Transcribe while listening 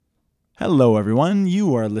Hello, everyone.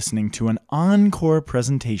 You are listening to an encore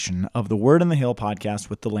presentation of the Word on the Hill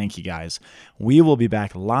podcast with the Lanky Guys. We will be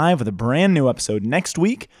back live with a brand new episode next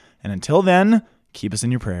week, and until then, keep us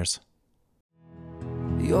in your prayers.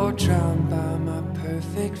 You're drowned by my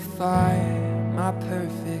perfect fire, my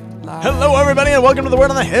perfect life. Hello, everybody, and welcome to the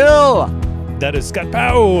Word on the Hill. That is Scott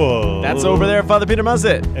Powell. That's over there, Father Peter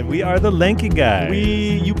Mussett. And we are the Lanky Guys.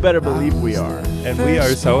 You better believe we are. And we are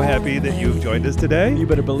so happy that you've joined us today. You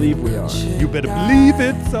better believe we are. You better believe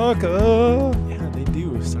it, sucker. Yeah, they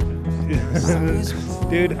do, sucker.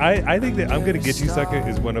 Dude, I think that I'm Gonna Get You, Sucker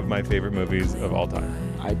is one of my favorite movies of all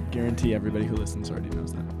time. I guarantee everybody who listens already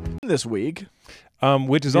knows that. This week,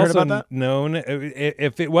 which is You heard also about that? known,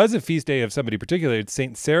 if it was a feast day of somebody particular, it's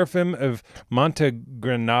Saint Seraphim of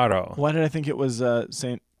Montegranaro. why did I think it was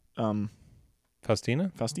Saint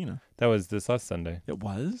Faustina? Faustina? That was this last Sunday. It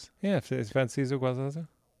was? Yeah, Francisco Kowalska.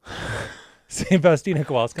 Saint Faustina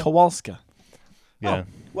Kowalska. Kowalska. Yeah.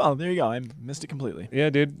 Oh, well, there you go. I missed it completely. Yeah,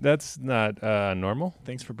 dude, that's not normal.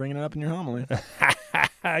 Thanks for bringing it up in your homily.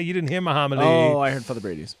 You didn't hear my homily. Oh, I heard Father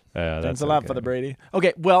Brady's. That's Thanks a lot, okay. Father Brady.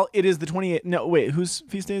 Okay, well, it is the 28th. No, wait, whose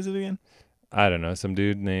feast day is it again? I don't know. Some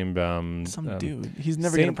dude named Some dude. He's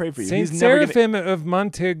never going to pray for you. Saint He's never gonna, Seraphim of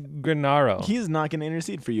Montegranaro. He's not going to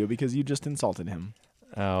intercede for you because you just insulted him.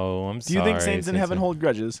 Oh, I'm Do sorry. you think saints in heaven hold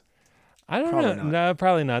grudges? I don't Probably know. not. No,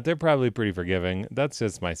 probably not. They're probably pretty forgiving. That's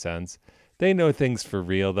just my sense. They know things for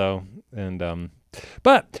real, though. And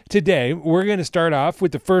but today we're going to start off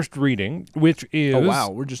with the first reading, which is. Oh, wow.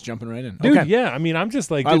 We're just jumping right in. Dude, okay. yeah. I mean, I'm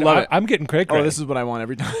just like, I dude, love it. I'm getting cray-cray. Oh, this is what I want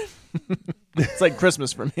every time. It's like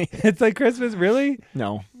Christmas for me. It's like Christmas, really?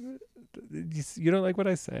 No, You don't like what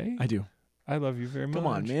I say? I do. I love you very much. Come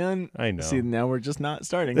on, man. I know. See, now we're just not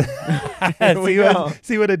starting. Here we see, go.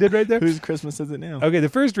 see what I did right there? Whose Christmas is it now? Okay, the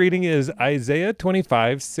first reading is Isaiah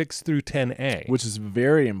 25, 6 through 10a. Which is a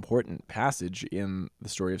very important passage in the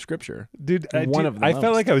story of Scripture. Dude, of the I most.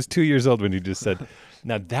 felt like I was 2 years old when you just said,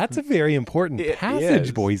 now that's a very important It passage,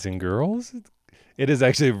 is. boys and girls. It is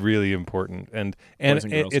actually really important. And Boys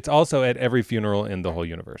and girls. it's also at every funeral in the whole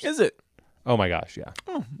universe. Is it? Oh my gosh, yeah.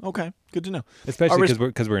 Oh, okay. Good to know. Especially Our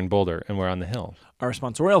because we're in Boulder and we're on the hill. Our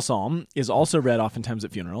responsorial psalm is also read oftentimes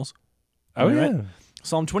at funerals. Oh, Am I yeah. right?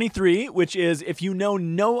 Psalm 23, which is, if you know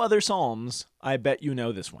no other psalms, I bet you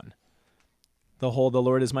know this one. The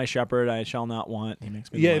Lord is my shepherd, I shall not want. He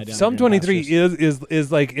makes me lie Yeah, down Psalm in green 23 pastures.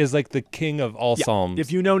 is like the king of all Yeah, psalms.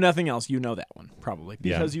 If you know nothing else, you know that one, probably,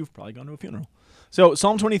 Yeah. because you've probably gone to a funeral. So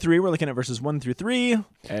Psalm 23, we're looking at verses 1 through 3,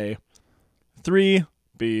 A, 3,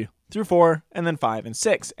 B, through 4, and then 5 and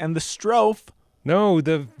 6. And the strophe, No,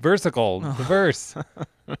 the versicle, the verse.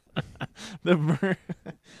 the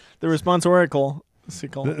responsorial,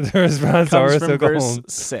 The response comes from oracle. verse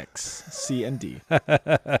 6, C and D.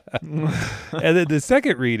 And then the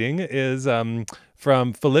second reading is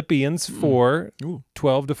from Philippians 4, Ooh.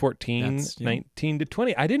 12 to 14, That's, yeah. 19 to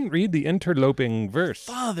 20. I didn't read the interloping verse.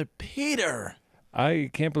 Father Peter. I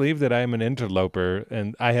can't believe that I am an interloper,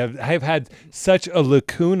 and I have had such a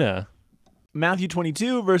lacuna. Matthew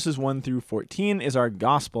 22, verses 1 through 14 is our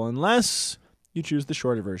gospel, unless you choose the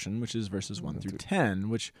shorter version, which is verses 1 through 10,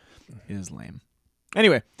 which is lame.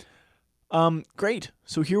 Anyway, great.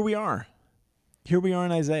 So here we are. Here we are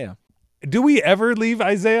in Isaiah. Do we ever leave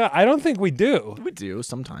Isaiah? I don't think we do. We do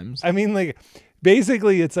sometimes. I mean, like,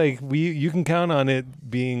 basically, it's like you can count on it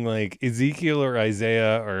being like Ezekiel or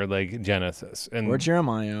Isaiah or like Genesis. And Or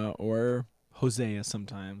Jeremiah or Hosea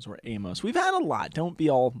sometimes or Amos. We've had a lot. Don't be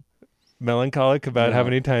all... melancholic about Yeah, how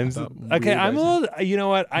many times. about Okay, weird I'm a Isaiah. little. You know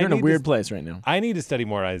what? You're in a weird place right now. I need to study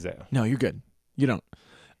more Isaiah. No, you're good. You don't.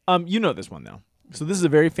 You know this one, though. So this is a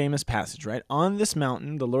very famous passage, right? On this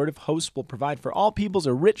mountain, the Lord of hosts will provide for all peoples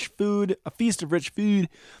a feast of rich food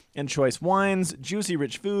and choice wines, juicy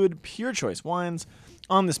rich food, pure choice wines.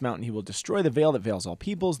 On this mountain, he will destroy the veil that veils all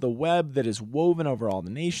peoples, the web that is woven over all the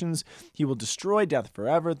nations. He will destroy death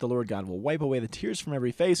forever. The Lord God will wipe away the tears from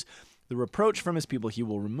every face. The reproach from his people he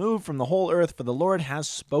will remove from the whole earth, for the Lord has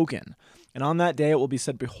spoken. And on that day it will be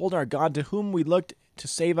said, Behold our God, to whom we looked to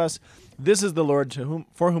save us. This is the Lord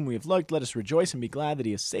for whom we have looked. Let us rejoice and be glad that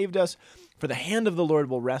he has saved us. For the hand of the Lord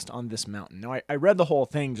will rest on this mountain. Now, I read the whole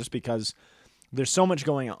thing just because there's so much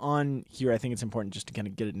going on here. I think it's important just to kind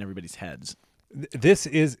of get it in everybody's heads. This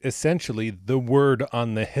is essentially the word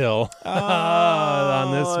on the hill.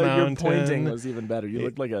 On this mountain. Your pointing was even better. You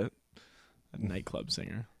looked like a nightclub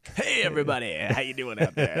singer. Hey, everybody. How you doing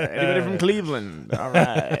out there? Anybody from Cleveland? All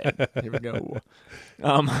right. Here we go.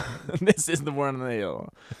 This is the word on the hill.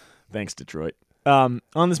 Thanks, Detroit. On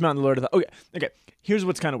this mountain, the Lord of the... Okay. Here's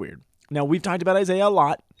what's kind of weird. Now, we've talked about Isaiah a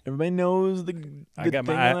lot. Everybody knows the good thing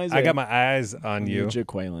on Isaiah. I got my eyes on you.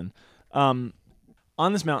 Jaqueline. On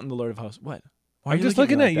this mountain, the Lord of hosts. What? Why are I'm you just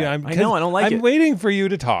looking me at like you. that? I'm, I know. I don't like I'm it. waiting for you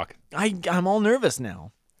to talk. I'm all nervous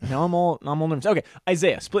now. Now I'm all nervous. Okay,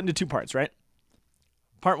 Isaiah, split into 2 parts, right?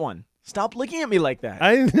 Part 1. Stop looking at me like that.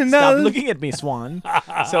 Stop looking at me, Swan.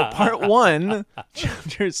 So part 1,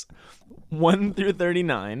 chapters 1 through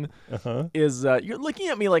 39, is you're looking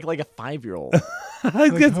at me like a 5-year-old. What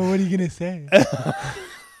are you gonna say?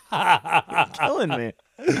 You're killing me.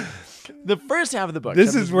 The first half of the book. We're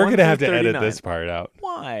chapters gonna 1 have through to edit 39. this part out.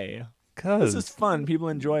 Why? This Cause is fun. People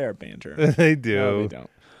enjoy our banter. they do. No, they don't.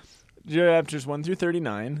 Chapters 1 through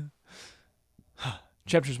 39.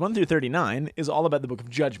 Chapters 1 through 39 is all about the book of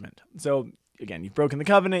judgment. So, again, you've broken the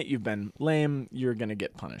covenant, you've been lame, you're going to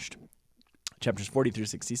get punished. Chapters 40 through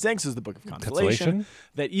 66 is the book of consolation.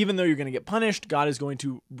 That even though you're going to get punished, God is going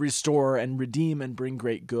to restore and redeem and bring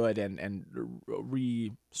great good and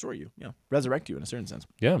restore you, resurrect you in a certain sense.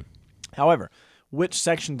 Yeah. However, which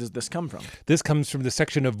section does this come from? This comes from the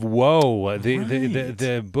section of woe,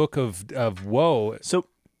 the book of woe. So,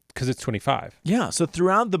 because it's 25. yeah, so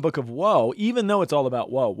throughout the book of woe, even though it's all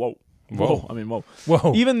about woe.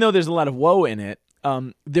 Whoa. Even though there's a lot of woe in it,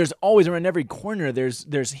 there's always around every corner,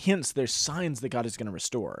 there's hints, there's signs that God is going to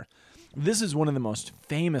restore. This is one of the most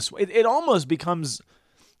famous. It almost becomes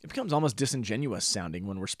almost disingenuous sounding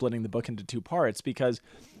when we're splitting the book into 2 parts, because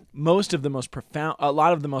a lot of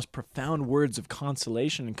the most profound words of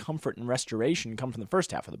consolation and comfort and restoration come from the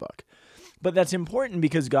first half of the book. But that's important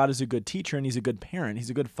because God is a good teacher and he's a good parent. He's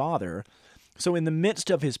a good father. So in the midst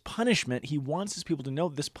of his punishment, he wants his people to know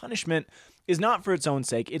this punishment is not for its own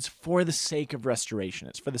sake. It's for the sake of restoration.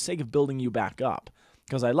 It's for the sake of building you back up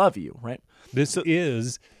because I love you, right? This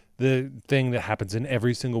is the thing that happens in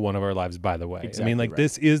every single one of our lives, by the way. Exactly right.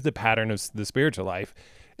 This is the pattern of the spiritual life,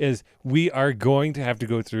 is we are going to have to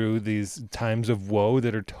go through these times of woe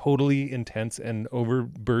that are totally intense and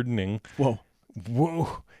overburdening. Whoa.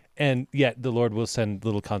 And yet the Lord will send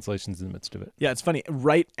little consolations in the midst of it. Yeah, it's funny.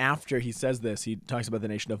 Right after he says this, he talks about the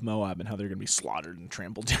nation of Moab and how they're going to be slaughtered and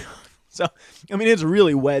trampled down. So, it's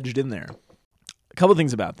really wedged in there. A couple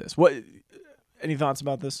things about this. Any thoughts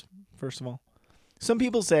about this, first of all? Some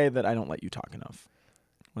people say that I don't let you talk enough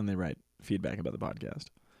when they write feedback about the podcast.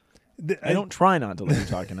 I don't try not to let you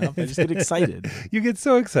talk enough. I just get excited. You get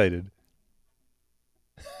so excited.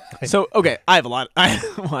 So, okay, I have a lot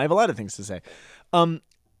of things to say.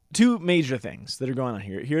 2 major things that are going on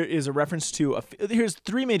here. Here is a reference to here's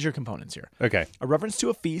 3 major components here. Okay. A reference to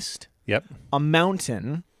a feast. Yep. A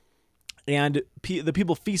mountain, and the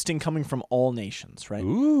people feasting coming from all nations, right?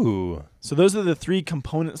 Ooh. So those are the 3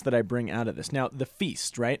 components that I bring out of this. Now, the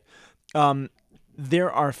feast, right?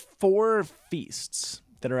 There are 4 feasts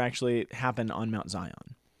that are actually happen on Mount Zion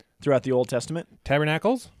throughout the Old Testament.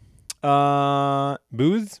 Tabernacles?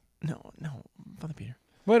 Booths? No, Father Peter.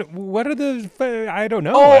 What are the? I don't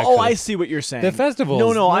know. Oh, I see what you're saying. The festivals.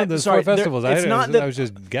 I'm sorry. 4 festivals. It's not that, I was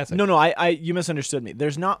just guessing. No, you misunderstood me.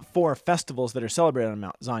 There's not 4 festivals that are celebrated on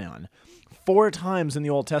Mount Zion. 4 times in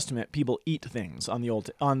the Old Testament, people eat things on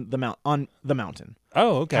the mountain.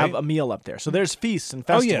 Oh, okay. Have a meal up there. So there's feasts and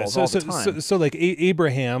festivals all the time. So like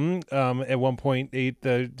Abraham at one point ate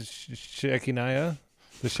the Shekinah.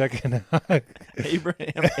 The Shekinah.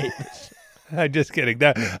 Abraham ate I'm just kidding.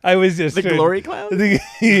 I was just the glory cloud. He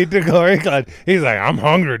ate the glory cloud. He's like, I'm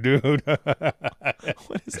hungry, dude.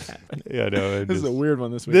 What is happening? Yeah, no. This is a weird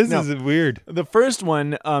one this week. This is weird. The first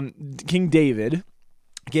one, King David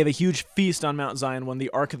gave a huge feast on Mount Zion when the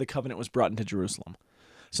Ark of the Covenant was brought into Jerusalem.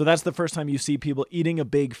 So that's the first time you see people eating a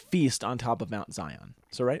big feast on top of Mount Zion.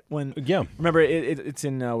 So remember it's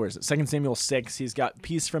in where is it? 2 Samuel 6. He's got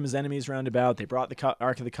peace from his enemies round about. They brought the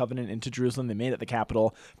Ark of the Covenant into Jerusalem. They made it the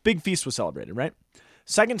capital. Big feast was celebrated, right?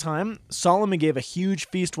 Second time, Solomon gave a huge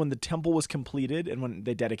feast when the temple was completed and when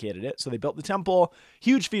they dedicated it. So they built the temple.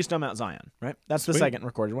 Huge feast on Mount Zion, right? That's the second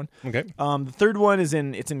recorded one. Okay. The third one is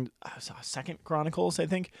in 2 Chronicles, I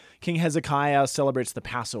think. King Hezekiah celebrates the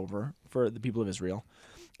Passover for the people of Israel.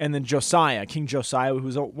 And then King Josiah,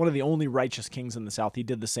 who's one of the only righteous kings in the south, he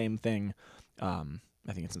did the same thing. I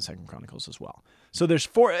think it's in 2 Chronicles as well. So there's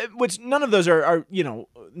 4, which none of those are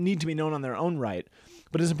need to be known on their own right.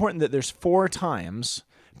 But it's important that there's 4 times.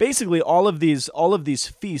 Basically, all of these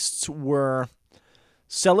feasts were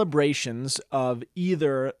celebrations of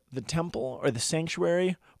either the temple or the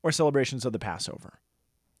sanctuary or celebrations of the Passover.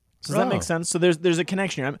 Does that make sense? So there's a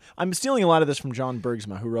connection here. I'm stealing a lot of this from John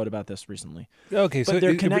Bergsma, who wrote about this recently. Okay, but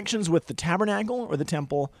there are connections with the tabernacle or the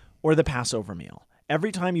temple or the Passover meal.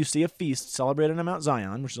 Every time you see a feast celebrated on Mount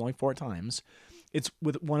Zion, which is only 4 times, it's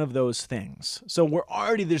with one of those things. So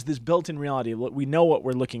there's this built-in reality. We know what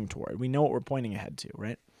we're looking toward. We know what we're pointing ahead to,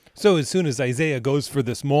 right? So as soon as Isaiah goes for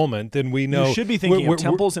this moment, then we know You should be thinking we're- of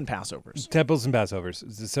temples and Passovers. temples and Passovers.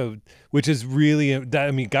 So, which is really,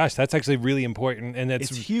 I mean, gosh, that's actually really important, and It's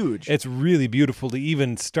huge. It's really beautiful to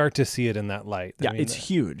even start to see it in that light. I Yeah, mean, it's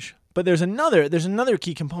huge. But there's another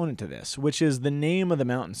key component to this, which is the name of the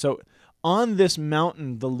mountain. So on this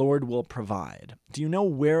mountain, the Lord will provide. Do you know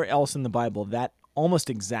where else in the Bible that almost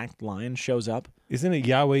exact line shows up? Isn't it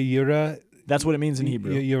Yahweh Yireh? That's what it means in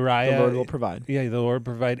Hebrew. Uriah, The Lord will provide. Yeah, the Lord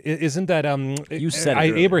provide. Isn't that You said it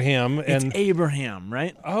earlier. Abraham It's and Abraham,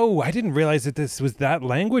 right? oh, I didn't realize that this was that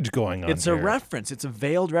language going on. It's a here. reference. It's a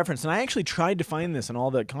veiled reference. And I actually tried to find this in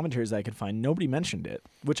all the commentaries I could find. Nobody mentioned it,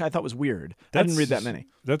 which I thought was weird. I didn't read that many.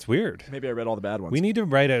 That's weird. Maybe I read all the bad ones. We need to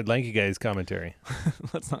write a Lanky Guys commentary.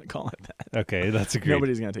 Let's not call it that. Okay, that's agreed.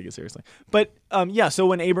 Nobody's going to take it seriously. But yeah, so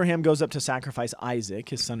when Abraham goes up to sacrifice Isaac,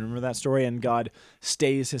 his son, remember that story? And God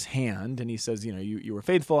stays his hand and he says, you know, you were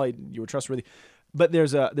faithful, you were trustworthy. But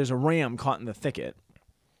there's a ram caught in the thicket.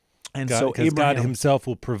 And so because Abraham, God himself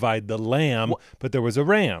will provide the lamb, but there was a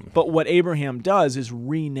ram. But what Abraham does is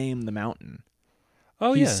rename the mountain.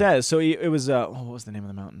 Oh, He yeah. says, so it was, what was the name of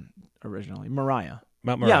the mountain originally? Moriah.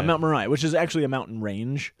 Mount Moriah. Yeah, Mount Moriah, which is actually a mountain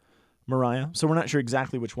range, Moriah. So we're not sure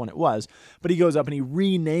exactly which one it was, but he goes up and he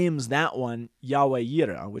renames that one Yahweh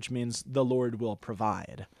Yireh, which means the Lord will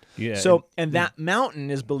provide. Yeah. So, and that mountain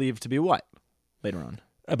is believed to be what? Later on.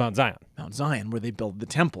 Mount Zion. Mount Zion, where they build the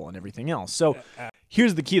temple and everything else. So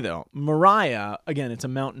here's the key, though. Moriah, again, it's a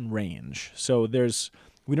mountain range. So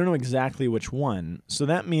we don't know exactly which one. So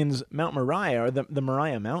that means Mount Moriah, or the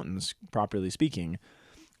Moriah Mountains, properly speaking,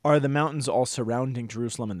 are the mountains all surrounding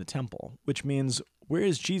Jerusalem and the temple, which means where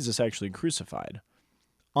is Jesus actually crucified?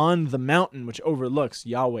 On the mountain which overlooks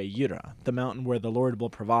Yahweh Yireh, the mountain where the Lord will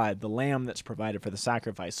provide, the lamb that's provided for the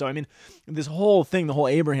sacrifice. So, I mean, this whole thing, the whole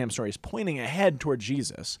Abraham story is pointing ahead toward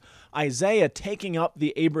Jesus. Isaiah taking up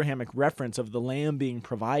the Abrahamic reference of the lamb being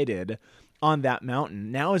provided on that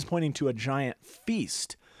mountain now is pointing to a giant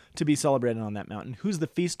feast to be celebrated on that mountain. Who's the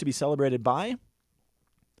feast to be celebrated by?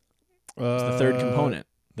 It's the third component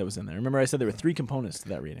that was in there. Remember I said there were three components to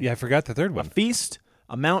that reading. Yeah, I forgot the third A one. feast,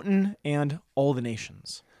 a mountain, and all the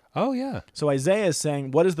nations. Oh, yeah. So Isaiah is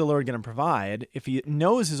saying, what is the Lord going to provide? If he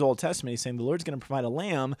knows his Old Testament, he's saying the Lord's going to provide a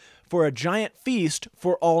lamb for a giant feast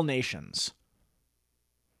for all nations.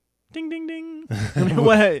 Ding, ding, ding. I mean,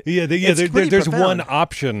 what? Yeah, It's pretty there's profound. one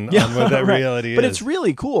option on what that right. reality But is. it's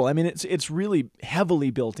really cool. I mean, it's really heavily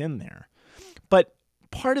built in there. But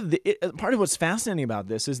part of what's fascinating about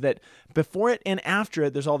this is that before it and after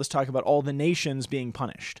it, there's all this talk about all the nations being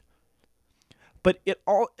punished. But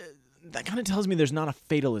that kind of tells me there's not a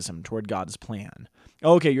fatalism toward God's plan.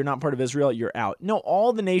 Okay, you're not part of Israel, you're out. No,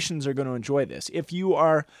 all the nations are going to enjoy this. If you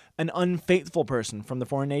are an unfaithful person from the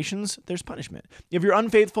foreign nations, there's punishment. If you're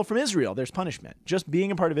unfaithful from Israel, there's punishment. Just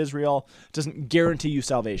being a part of Israel doesn't guarantee you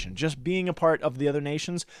salvation. Just being a part of the other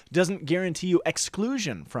nations doesn't guarantee you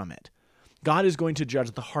exclusion from it. God is going to judge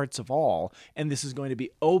the hearts of all, and this is going to be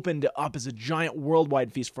opened up as a giant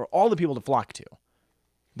worldwide feast for all the people to flock to.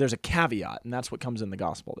 There's a caveat, and that's what comes in the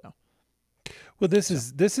gospel, though. Well, this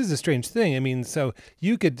is a strange thing. I mean, so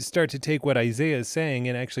you could start to take what Isaiah is saying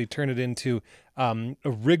and actually turn it into a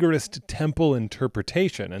rigorous temple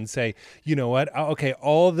interpretation and say, you know what? Okay,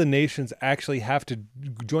 all the nations actually have to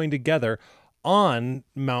join together on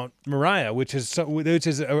Mount Moriah, which is on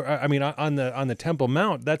the Temple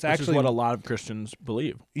Mount. That's Which actually is what a lot of Christians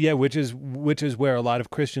believe. yeah, which is where a lot of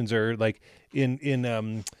Christians are like in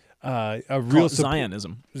a real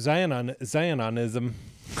Zionism. Zionism.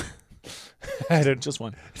 I don't Just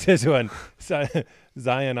one. just one.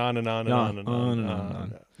 Zion on and on and on and on. and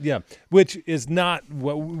on. Yeah, which is not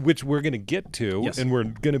which we're going to get to, Yes. and we're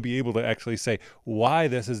going to be able to actually say why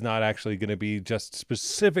this is not actually going to be just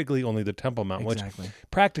specifically only the Temple Mount, Exactly. which,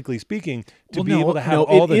 practically speaking, Well, be able to have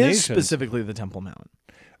all the it is nations, specifically the Temple Mount.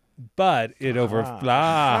 but it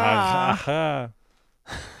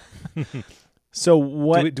So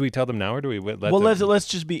what? do we tell them now, or do we let well, them? let's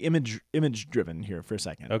just be image driven here for a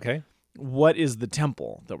second. Okay. What is the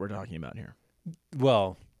temple that we're talking about here?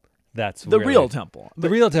 Well, that's The really- real temple. The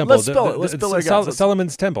real temple. Let's spill it. Let's spill our guts.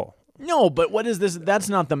 Solomon's temple. No, but what is this? That's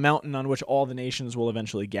not the mountain on which all the nations will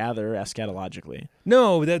eventually gather eschatologically.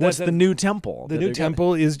 No, What's the new temple? The that new they're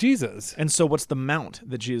temple is Jesus, And so what's the mount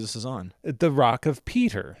that Jesus is on? the rock of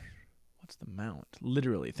Peter, What's the mount?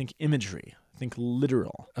 Literally. Think imagery. Think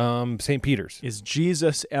literal. St. Peter's. Is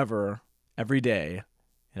Jesus ever, every day,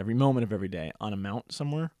 every moment of every day, on a mount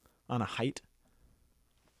somewhere? On a height?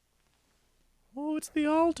 Oh, it's the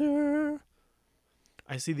altar.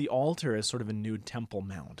 I see the altar as sort of a new temple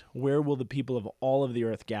mount. Where will the people of all of the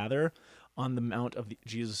earth gather? on the mount of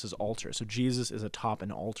Jesus' altar. So Jesus is atop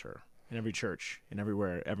an altar in every church, and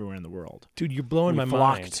everywhere in the world. Dude, you're blowing my We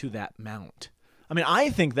flock mind. to that mount. I mean, I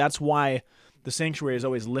think that's why the sanctuary is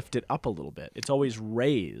always lifted up a little bit. It's always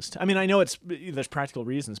raised. I mean, I know there's practical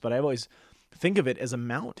reasons, but I always think of it as a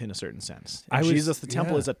mount in a certain sense. And Jesus, the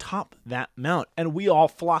temple, is atop that mount, and we all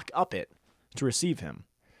flock up it to receive him.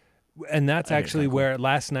 And that's actually cool. where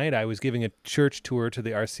last night I was giving a church tour to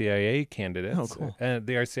the RCIA candidates, Oh, cool. and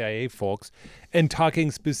the RCIA folks, and talking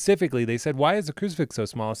specifically. They said, "Why is the crucifix so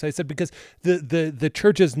small?" So I said, "Because the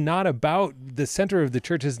church is not about the center of the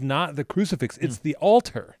church is not the crucifix; it's the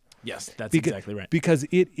altar." Yes, that's exactly right. Because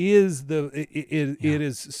it is it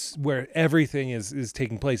is where everything is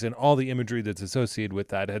taking place, and all the imagery that's associated with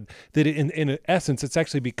that. And that in essence, it's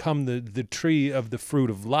actually become the tree of the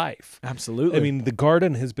fruit of life. Absolutely. I mean, the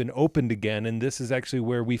garden has been opened again, and this is actually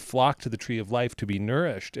where we flock to the tree of life to be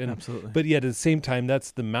nourished. And, Absolutely. But yet at the same time,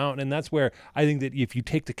 that's the mountain, and that's where I think that if you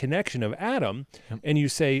take the connection of Adam and you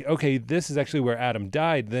say, okay, this is actually where Adam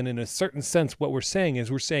died, then in a certain sense, what we're saying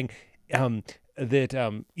is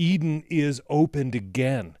that Eden is opened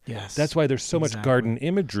again. Yes. That's why there's so much Exactly. garden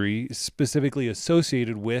imagery specifically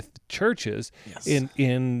associated with churches Yes.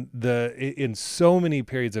 in so many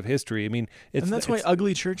periods of history. I mean, and that's why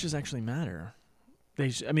ugly churches actually matter.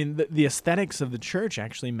 The aesthetics of the church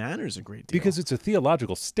actually matters a great deal. because it's a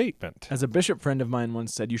theological statement. As a bishop friend of mine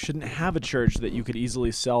once said, you shouldn't have a church that you could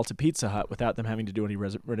easily sell to Pizza Hut without them having to do any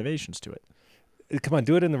renovations to it. Come on,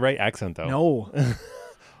 do it in the right accent, though. No.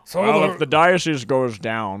 So Well, if the diocese goes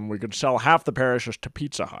down, we could sell half the parishes to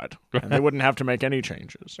Pizza Hut, and they wouldn't have to make any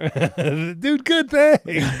changes. dude, good thing.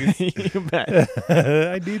 You bet.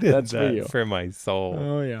 I needed That's for that you. for my soul.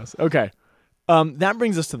 Oh, yes. Okay. That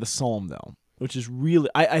brings us to the Psalm, though, which is really,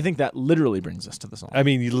 I think that literally brings us to the Psalm. I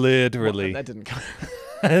mean, literally. That didn't come.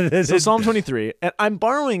 This So is- Psalm 23, and I'm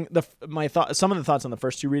borrowing some of the thoughts on the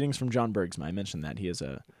first two readings from John Bergsma. I mentioned that he has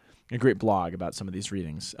a great blog about some of these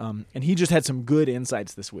readings, and he just had some good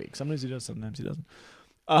insights this week. Sometimes he does, sometimes he doesn't.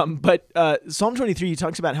 But Psalm 23, he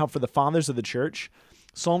talks about how for the fathers of the church,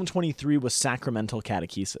 Psalm 23 was sacramental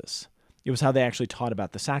catechesis. It was how they actually taught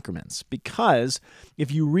about the sacraments. Because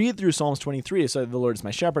if you read through Psalms 23, so the Lord is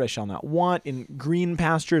my shepherd, I shall not want. In green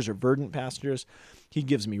pastures or verdant pastures, he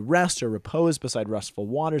gives me rest or repose beside restful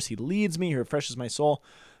waters. He leads me, he refreshes my soul.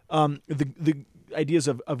 The ideas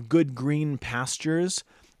of good green pastures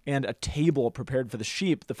and a table prepared for the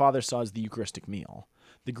sheep, the Father saw as the Eucharistic meal.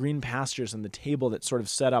 The green pastures and the table that sort of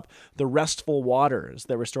set up the restful waters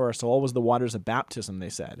that restore our soul was the waters of baptism, they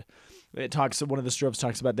said. One of the strophes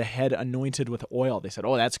talks about the head anointed with oil. They said,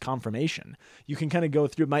 oh, that's confirmation. You can kind of go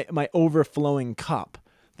through my overflowing cup,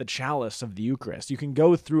 the chalice of the Eucharist. You can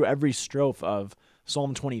go through every strophe of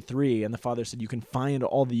Psalm 23, and the Father said you can find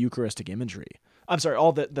all the Eucharistic imagery. I'm sorry,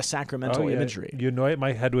 all the sacramental imagery. You anoint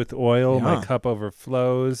my head with oil, my Yeah. cup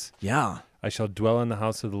overflows. Yeah. I shall dwell in the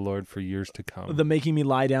house of the Lord for years to come. The making me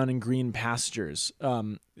lie down in green pastures.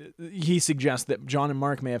 He suggests that John and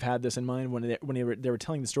Mark may have had this in mind when they were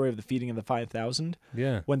telling the story of the feeding of the 5,000.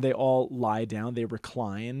 Yeah. When they all lie down, they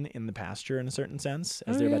recline in the pasture in a certain sense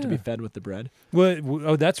as they're about to be fed with the bread.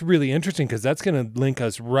 Well, that's really interesting because that's going to link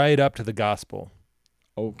us right up to the gospel.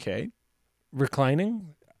 Okay.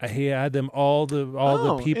 Reclining. He had them all the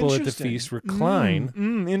people at the interesting. feast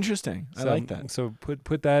recline. Interesting. I like that. So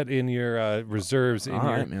put that in your reserves in All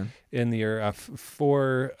your right, man. in your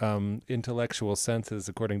four intellectual senses,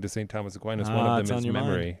 according to St. Thomas Aquinas. One of it's them on is your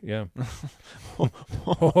memory. Yeah.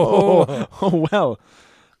 Oh, well.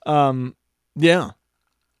 Yeah.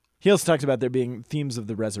 He also talks about there being themes of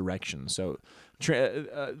the resurrection. So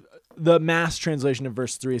the Mass translation of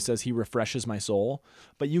verse 3 says, he refreshes my soul.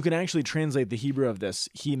 But you can actually translate the Hebrew of this,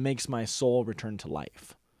 he makes my soul return to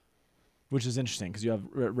life. Which is interesting because you have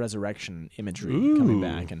resurrection imagery coming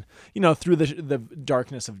back. And, through the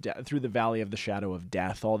darkness of death, through the valley of the shadow of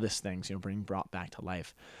death, all these things, being brought back to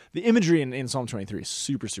life. The imagery in Psalm 23 is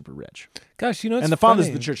super, super rich. Gosh, And the fathers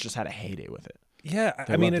of the church just had a heyday with it. Yeah,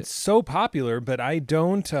 They I mean, loved it's so popular, but I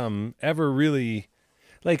don't ever really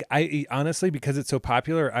like. I honestly, because it's so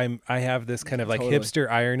popular, I have this kind of like Totally. hipster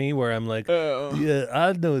irony where I'm like, yeah,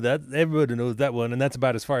 I know that everybody knows that one, and that's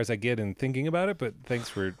about as far as I get in thinking about it. But thanks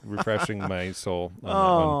for refreshing my soul on that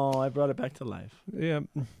Oh, I brought it back to life. one. Yeah,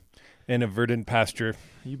 in a verdant pasture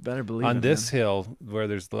You better believe on it, this man. hill where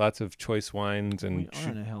there's lots of choice wines We and are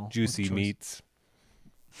on a hill. What's juicy choice? meats.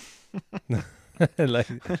 Like,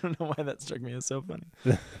 I don't know why that struck me as so funny.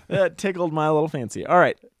 That tickled my little fancy. All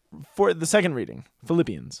right. For the second reading,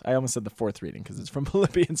 Philippians. I almost said the fourth reading because it's from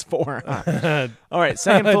Philippians 4. All right,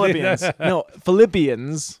 second Philippians. No,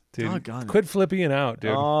 Philippians. dude, Oh, God. quit flipping out,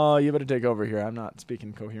 dude. Oh, you better take over here. I'm not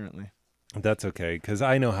speaking coherently. That's okay, because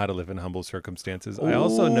I know how to live in humble circumstances. I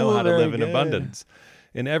also know how to very live in good. abundance.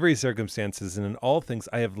 In every circumstances and in all things,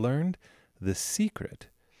 I have learned the secret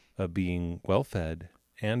of being well-fed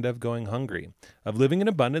and of going hungry, of living in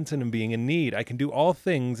abundance and of being in need. I can do all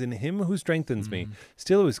things in him who strengthens me.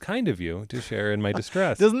 Still, it was kind of you to share in my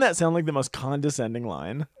distress. Doesn't that sound like the most condescending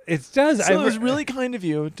line? It does. So it was really kind of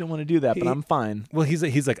you to want to do that, but I'm fine. Well,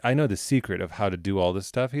 he's like, I know the secret of how to do all this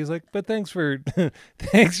stuff. He's like, but thanks for thanks for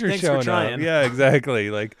Thanks for showing up. trying. Yeah,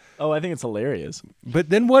 exactly. Like, Oh, I think it's hilarious. but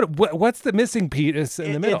then what's the missing piece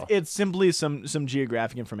in the middle? It's simply some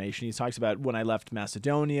geographic information. He talks about when I left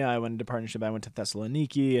Macedonia, I went into partnership. I went to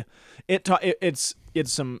Thessaloniki. It's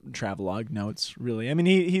some travelogue notes, really. I mean,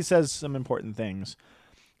 he says some important things,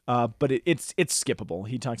 but it's skippable.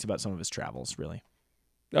 He talks about some of his travels, really.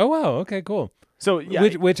 Oh wow, okay, cool. So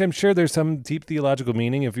yeah, Which I'm sure there's some deep theological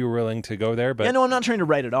meaning if you were willing to go there. But yeah, no, I'm not trying to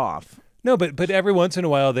write it off. no, but every once in a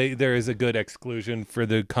while there is a good exclusion for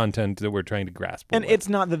the content that we're trying to grasp. And it's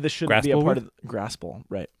not that this shouldn't be a Graspable part with? of graspel,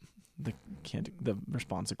 right? The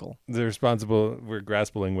responsible. the responsible. We're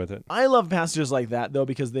grasping with it. I love passages like that, though,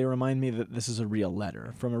 because they remind me that this is a real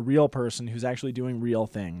letter from a real person who's actually doing real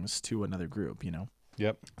things to another group, you know?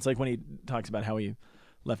 Yep. It's like when he talks about how he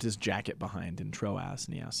left his jacket behind in Troas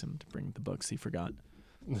and he asked him to bring the books he forgot.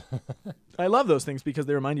 I love those things because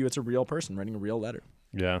they remind you it's a real person writing a real letter.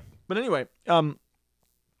 Yeah. But anyway,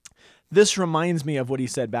 this reminds me of what he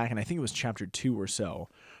said back in, I think it was chapter 2 or so.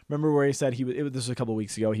 Remember where he said this was a couple of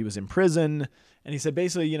weeks ago, he was in prison, and he said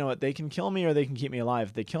basically, you know what, they can kill me or they can keep me alive.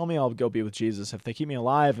 If they kill me, I'll go be with Jesus. If they keep me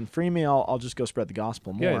alive and free me, I'll just go spread the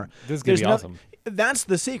gospel more. Yeah, this is gonna be awesome. That's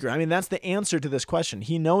the secret. I mean, that's the answer to this question.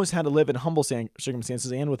 He knows how to live in humble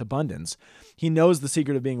circumstances and with abundance. He knows the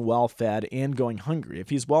secret of being well-fed and going hungry. If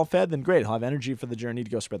he's well-fed, then great. He'll have energy for the journey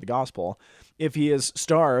to go spread the gospel. If he is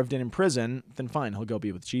starved and in prison, then fine. He'll go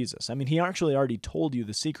be with Jesus. I mean, he actually already told you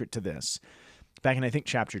the secret to this back in, I think,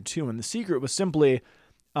 chapter 2. And the secret was simply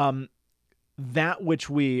that which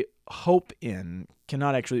we hope in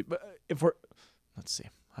cannot actually, let's see.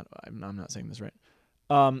 I'm not saying this right.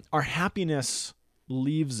 Our happiness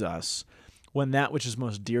leaves us when that which is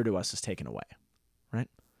most dear to us is taken away, right?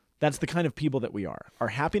 That's the kind of people that we are. Our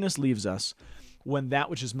happiness leaves us when that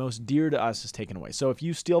which is most dear to us is taken away. So if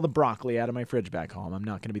you steal the broccoli out of my fridge back home, I'm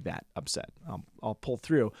not going to be that upset. I'll pull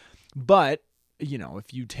through. But, you know,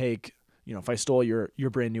 if you take, you know, if I stole your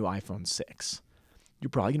brand new iPhone 6, you're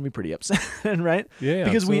probably going to be pretty upset, right? Yeah,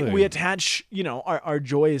 because absolutely. we attach, you know, our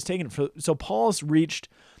joy is taken. So Paul's reached,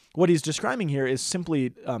 what he's describing here is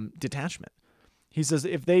simply detachment. He says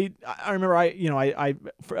I remember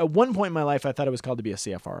at one point in my life, I thought I was called to be a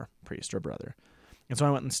CFR priest or brother. And so I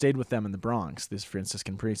went and stayed with them in the Bronx, these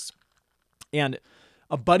Franciscan priests. And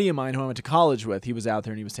a buddy of mine who I went to college with, he was out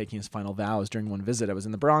there and he was taking his final vows during one visit. I was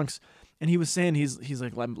in the Bronx, and he was saying, he's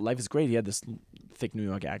like, life is great. He had this thick New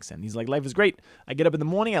York accent. He's like, life is great. I get up in the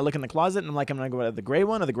morning, I look in the closet, and I'm like, I'm going to go out the gray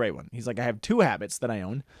one or the gray one. He's like, I have 2 habits that I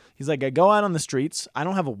own. He's like, I go out on the streets. I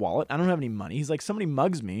don't have a wallet. I don't have any money. He's like, somebody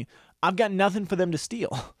mugs me. I've got nothing for them to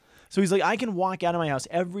steal. So he's like, I can walk out of my house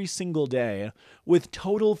every single day with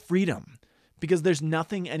total freedom because there's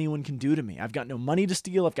nothing anyone can do to me. I've got no money to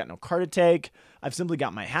steal. I've got no car to take. I've simply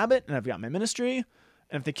got my habit and I've got my ministry.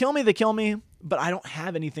 And if they kill me, they kill me. But I don't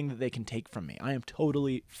have anything that they can take from me. I am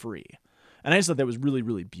totally free. And I just thought that was really,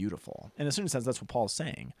 really beautiful. In a certain sense, that's what Paul's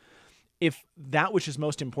saying. If that which is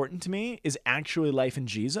most important to me is actually life in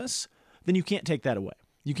Jesus, then you can't take that away.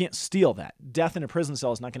 You can't steal that. Death in a prison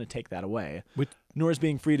cell is not going to take that away, nor is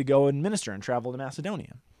being free to go and minister and travel to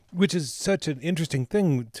Macedonia. Which is such an interesting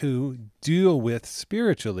thing to deal with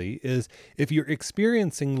spiritually, is if you're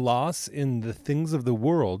experiencing loss in the things of the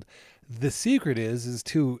world, the secret is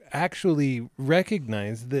to actually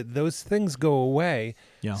recognize that those things go away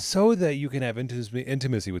so that you can have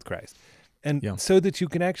intimacy with Christ. And so that you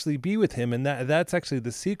can actually be with him. And that's actually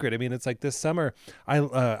the secret. I mean, it's like this summer,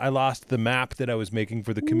 I lost the map that I was making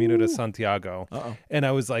for the Camino de Santiago. Uh-oh. And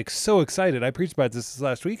I was like so excited. I preached about this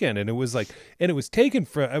last weekend, and it was like, and it was taken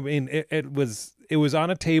from, I mean, it was on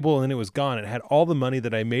a table and it was gone. It had all the money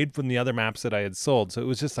that I made from the other maps that I had sold. So it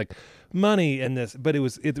was just like money and this, but it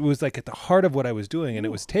was like at the heart of what I was doing, and it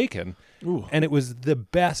was taken. Ooh. And it was the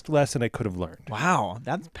best lesson I could have learned. Wow,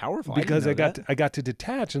 that's powerful. Because I got that. to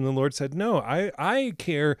detach, and the Lord said, no, I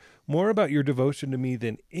care more about your devotion to me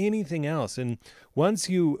than anything else. And once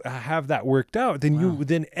you have that worked out, then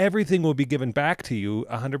then everything will be given back to you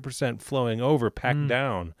 100% flowing over, packed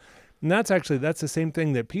down. And that's the same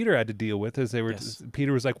thing that Peter had to deal with as they were. Yes.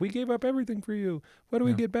 Peter was like, we gave up everything for you. What do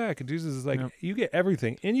we get back? And Jesus is like, you get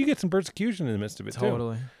everything, and you get some persecution in the midst of it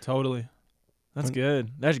too. Totally. That's good.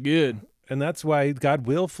 That's good. And that's why God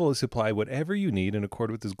will fully supply whatever you need in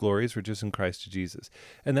accord with his glorious riches in Christ Jesus.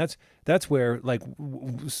 And that's where, like,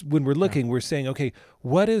 when we're looking, we're saying, okay,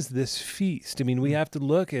 what is this feast? I mean, we have to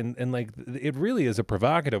look and like, it really is a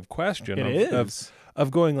provocative question of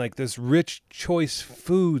going like this rich, choice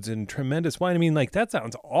foods and tremendous wine. I mean, like, that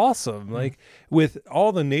sounds awesome. Like, with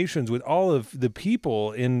all the nations, with all of the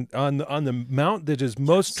people on the mount that is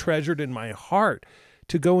most treasured in my heart,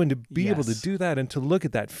 to go and to be able to do that and to look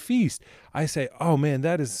at that feast, I say, oh man,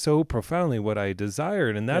 that is so profoundly what I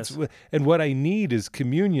desired, and that's what I need is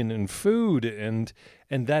communion and food and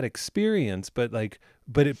that experience. But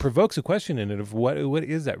it provokes a question in it of what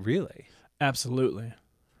is that really? Absolutely.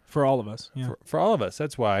 For all of us. Yeah. For all of us.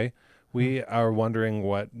 That's why we are wondering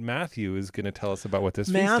what Matthew is going to tell us about what this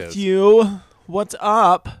feast is. Matthew, what's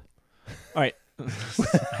up? All right.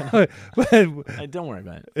 Don't worry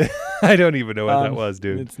about it. I don't even know what that was,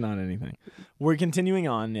 dude. It's not anything. We're continuing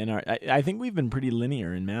on in our. I think we've been pretty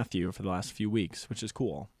linear in Matthew for the last few weeks, which is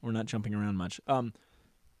cool. We're not jumping around much.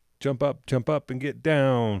 Jump up, and get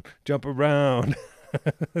down. Jump around.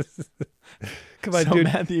 Come on, dude.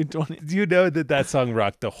 Matthew 20. Do you know that song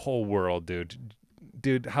rocked the whole world, dude?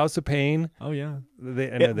 Dude, House of Pain. Oh yeah,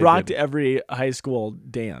 it rocked every high school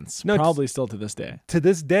dance. No, probably still to this day. To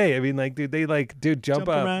this day, I mean, like, dude, jump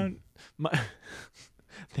up. Around.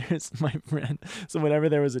 There's my friend. So whenever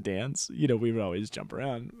there was a dance, we would always jump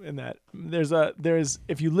around. And that there's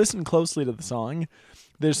if you listen closely to the song,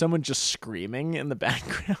 there's someone just screaming in the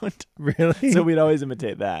background. Really? So we'd always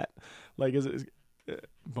imitate that. Like,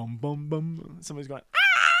 boom, boom, boom. Somebody's going,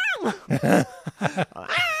 ah!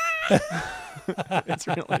 It's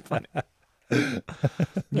really funny.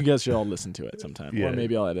 You guys should all listen to it sometime. Yeah. Or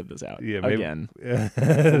maybe I'll edit this out again. Yeah.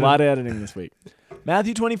 A lot of editing this week.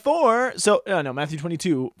 Matthew 24. Matthew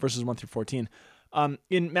 22, verses 1 through 14.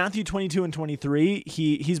 In Matthew 22 and 23,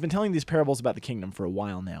 he's been telling these parables about the kingdom for a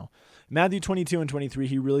while now. Matthew 22 and 23,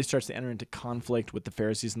 he really starts to enter into conflict with the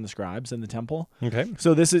Pharisees and the scribes in the temple. Okay.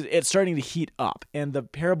 So it's starting to heat up, and the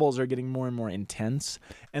parables are getting more and more intense,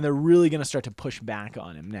 and they're really going to start to push back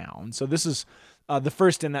on him now. And so this is the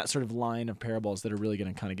first in that sort of line of parables that are really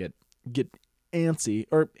going to kind of get antsy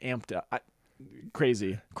or amped up.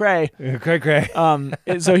 Crazy. Cray. Cray.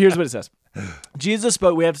 So here's what it says. Jesus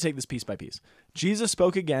spoke. We have to take this piece by piece. Jesus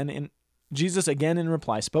again in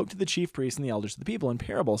reply spoke to the chief priests and the elders of the people in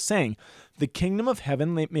parables, saying, "The kingdom of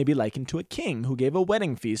heaven may be likened to a king who gave a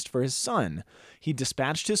wedding feast for his son. He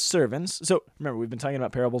dispatched his servants." So remember, we've been talking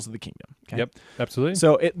about parables of the kingdom. Okay? Yep, absolutely.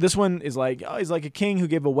 So this one is like, he's like a king who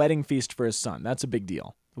gave a wedding feast for his son. That's a big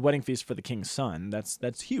deal. The wedding feast for the king's son.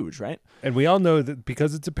 That's huge, right? And we all know that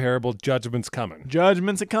because it's a parable, judgment's coming.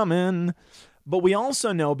 Judgment's a coming. But we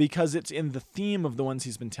also know, because it's in the theme of the ones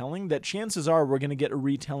he's been telling, that chances are we're going to get a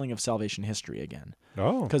retelling of salvation history again.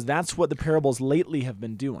 Oh. Because that's what the parables lately have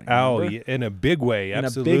been doing. Oh, remember? In a big way,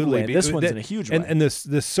 absolutely. In a big way. This one's in a huge way. And the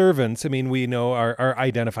servants, I mean, we know are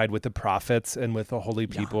identified with the prophets and with the holy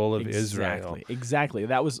people of Israel. Exactly.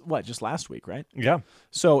 That was, just last week, right? Yeah.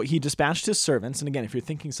 So he dispatched his servants, and again, if you're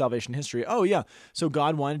thinking salvation history, so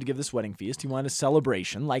God wanted to give this wedding feast. He wanted a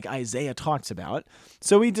celebration, like Isaiah talks about.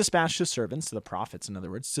 So he dispatched his servants, to the prophets, in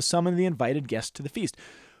other words, to summon the invited guests to the feast.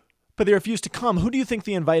 But they refused to come. Who do you think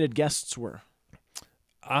the invited guests were?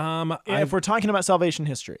 If we're talking about salvation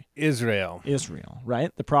history. Israel,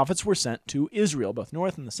 right? The prophets were sent to Israel, both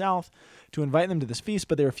north and the south, to invite them to this feast,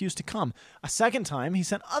 but they refused to come. A second time, he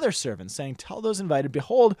sent other servants, saying, "Tell those invited,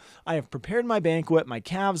 behold, I have prepared my banquet, my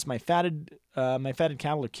calves, my fatted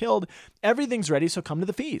cattle are killed. Everything's ready, so come to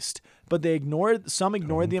the feast." But some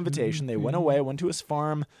ignored the invitation. They went away, one to his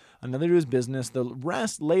farm, another to his business. The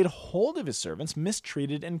rest laid hold of his servants,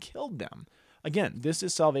 mistreated, and killed them. Again, this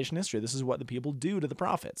is salvation history. This is what the people do to the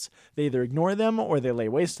prophets. They either ignore them, or they lay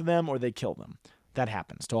waste to them, or they kill them. That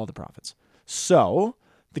happens to all the prophets. So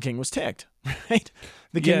the king was ticked, right?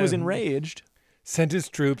 The king was enraged. Sent his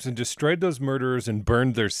troops and destroyed those murderers and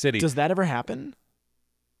burned their city. Does that ever happen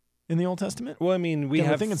in the Old Testament? Well, I mean, we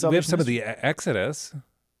have some of the Exodus.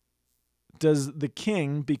 Does the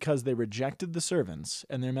king, because they rejected the servants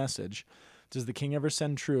and their message, does the king ever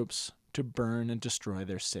send troops to burn and destroy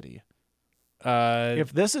their city?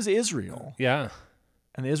 If this is Israel,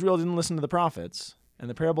 and Israel didn't listen to the prophets, and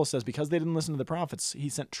the parable says because they didn't listen to the prophets, he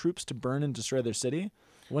sent troops to burn and destroy their city,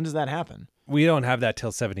 when does that happen? We don't have that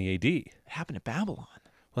till 70 AD. It happened at Babylon.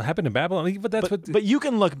 Well, it happened in Babylon, but you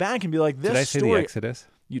can look back and be like, this did I say story... the Exodus?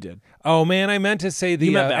 You did. Oh man, I meant to say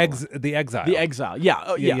the exile. The exile. Yeah.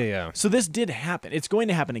 Oh, yeah. Yeah. So this did happen. It's going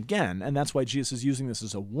to happen again, and that's why Jesus is using this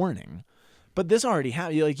as a warning. But this already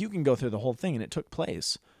happened. Like, you can go through the whole thing, and it took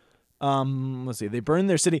place. Let's see. They burn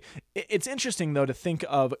their city. It's interesting, though, to think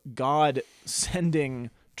of God sending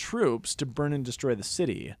troops to burn and destroy the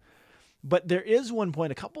city. But there is one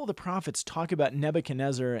point. A couple of the prophets talk about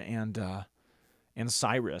Nebuchadnezzar and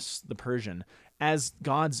Cyrus, the Persian, as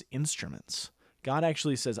God's instruments. God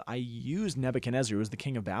actually says, I used Nebuchadnezzar, who was the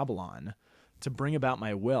king of Babylon, to bring about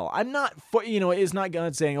my will. I'm not, it's not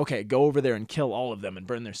God saying, okay, go over there and kill all of them and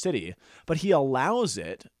burn their city. But he allows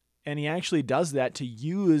it, and he actually does that to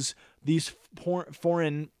use these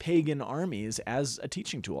foreign pagan armies as a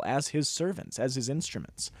teaching tool, as his servants, as his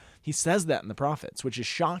instruments. He says that in the prophets, which is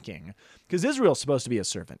shocking, because Israel's supposed to be a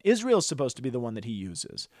servant. Israel's supposed to be the one that he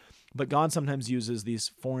uses. But God sometimes uses these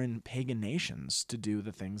foreign pagan nations to do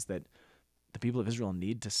the things that the people of Israel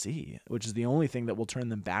need to see, which is the only thing that will turn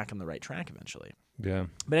them back on the right track eventually. Yeah.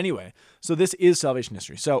 But anyway, so this is salvation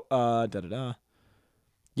history. So,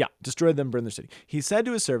 Yeah, destroyed them, burned their city. He said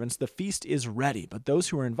to his servants, the feast is ready, but those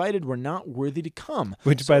who were invited were not worthy to come.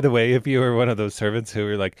 Which, by the way, if you were one of those servants who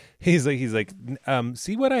were like, he's like,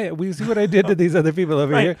 see what I did to these other people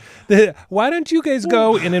over Right. here. Why don't you guys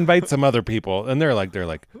go and invite some other people? And they're like,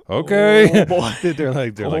 okay. Oh, boy. they're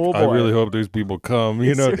like, Oh, I boy. really hope these people come.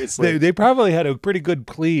 You know, Seriously. they probably had a pretty good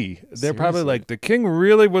plea. They're probably Seriously. like, the king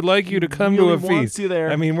really would like you to come to Really a wants feast. you there.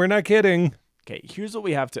 I mean, we're not kidding. Okay, here's what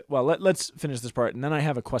we have to... Well, let's finish this part, and then I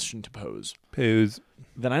have a question to pose Poos.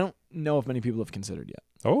 that I don't know if many people have considered yet.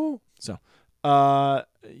 Oh. So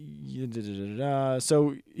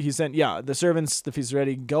he sent, the servants, the feast is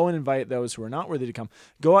ready. Go and invite those who are not worthy to come.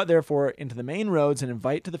 Go out, therefore, into the main roads and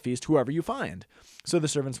invite to the feast whoever you find. So the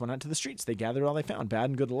servants went out to the streets. They gathered all they found,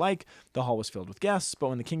 bad and good alike. The hall was filled with guests. But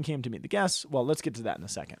when the king came to meet the guests, well, let's get to that in a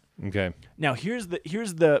second. Okay. Now, here's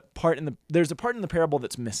the part there's a part in the parable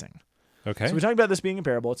that's missing. Okay. So we talked about this being a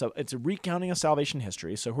parable. It's a recounting of salvation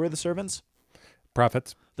history. So who are the servants?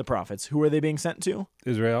 Prophets. The prophets. Who are they being sent to?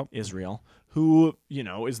 Israel. Israel. Who,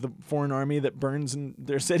 is the foreign army that burns in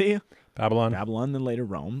their city? Babylon. Babylon, then later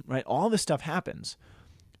Rome, right? All this stuff happens.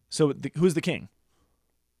 So who's the king?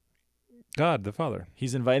 God, the Father.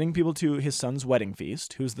 He's inviting people to his son's wedding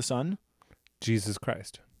feast. Who's the son? Jesus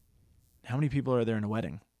Christ. How many people are there in a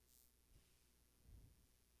wedding?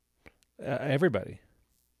 Everybody.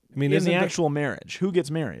 I mean, In the actual marriage, who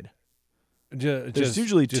gets married? There's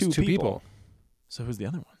usually just two people. So who's the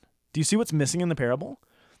other one? Do you see what's missing in the parable?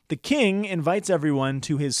 The king invites everyone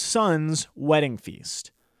to his son's wedding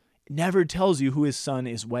feast. It never tells you who his son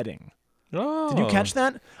is wedding. Oh. Did you catch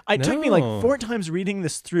that? It took me like No. 4 times reading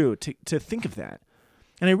this through to think of that.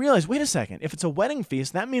 And I realized, wait a second, if it's a wedding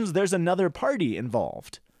feast, that means there's another party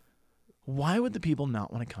involved. Why would the people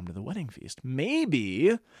not want to come to the wedding feast?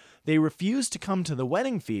 Maybe they refuse to come to the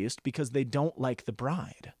wedding feast because they don't like the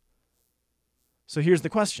bride. So here's the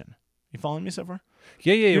question. You following me so far?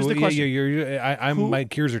 Yeah. Here's the question. I'm my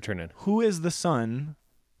gears are turning. Who is the son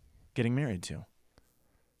getting married to?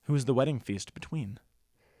 Who is the wedding feast between?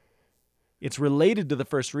 It's related to the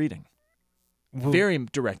first reading. Very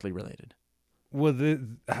directly related. Well,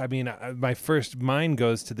 my first mind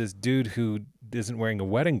goes to this dude who isn't wearing a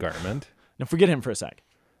wedding garment. Now forget him for a sec.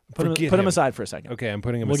 Put Forget him him. aside for a second. Okay, I'm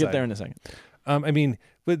putting him We'll aside. get there in a second. I king?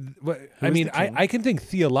 can think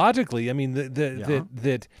theologically. I mean,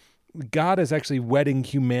 that God is actually wedding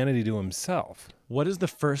humanity to himself. What does the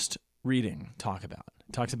first reading talk about?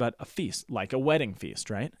 It talks about a feast, like a wedding feast,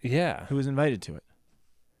 right? Yeah. Who was invited to it?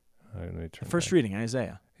 The first reading,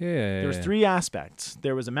 Isaiah. Yeah. There was 3 aspects.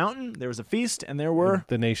 There was a mountain, there was a feast, and there were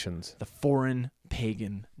the nations. the foreign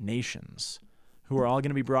pagan nations who are all going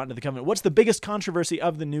to be brought into the covenant. What's the biggest controversy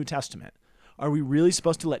of the New Testament? Are we really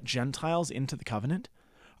supposed to let Gentiles into the covenant?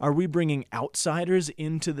 Are we bringing outsiders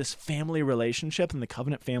into this family relationship and the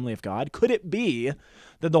covenant family of God? Could it be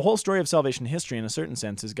that the whole story of salvation history, in a certain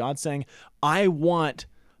sense, is God saying, I want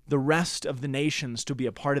the rest of the nations to be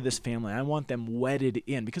a part of this family. I want them wedded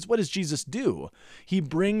in. Because what does Jesus do? He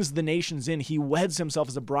brings the nations in. He weds himself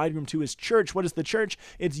as a bridegroom to his church. What is the church?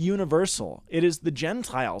 It's universal. It is the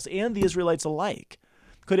Gentiles and the Israelites alike.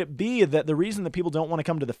 Could it be that the reason that people don't want to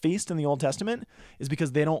come to the feast in the Old Testament is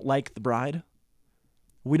because they don't like the bride?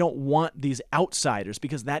 We don't want these outsiders,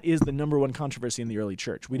 because that is the number one controversy in the early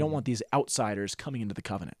church. We don't want these outsiders coming into the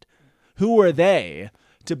covenant. Who are they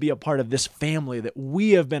to be a part of this family that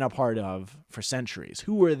we have been a part of for centuries?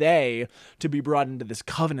 Who are they to be brought into this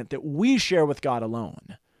covenant that we share with God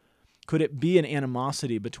alone? Could it be an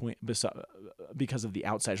animosity because of the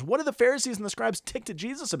outsiders? What do the Pharisees and the scribes tick to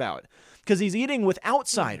Jesus about? Because he's eating with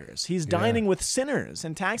outsiders. He's dining with sinners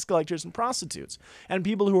and tax collectors and prostitutes and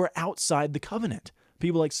people who are outside the covenant,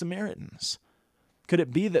 people like Samaritans. Could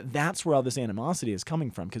it be that that's where all this animosity is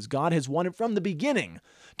coming from? Because God has wanted from the beginning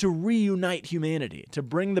to reunite humanity, to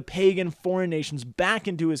bring the pagan foreign nations back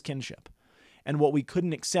into his kinship. And what we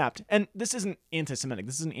couldn't accept, and this isn't anti-Semitic,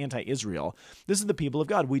 this isn't anti-Israel, this is the people of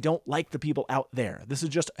God. We don't like the people out there. This is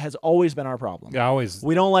just has always been our problem. Always.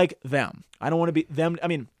 We don't like them. I don't want to be them. I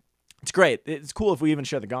mean, it's great. It's cool if we even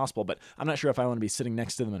share the gospel, but I'm not sure if I want to be sitting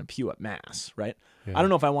next to them in a pew at Mass, right? Yeah. I don't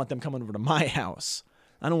know if I want them coming over to my house.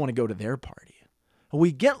 I don't want to go to their party.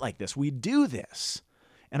 We get like this. We do this.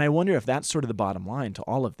 And I wonder if that's sort of the bottom line to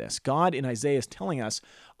all of this. God in Isaiah is telling us,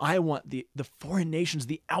 I want the foreign nations,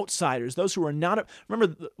 the outsiders, those who are not...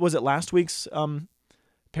 Remember, was it last week's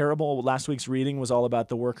parable? Last week's reading was all about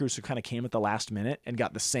the workers who kind of came at the last minute and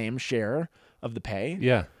got the same share of the pay.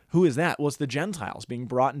 Yeah. Who is that? Well, it's the Gentiles being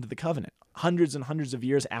brought into the covenant hundreds and hundreds of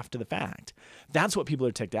years after the fact. That's what people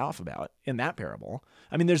are ticked off about in that parable.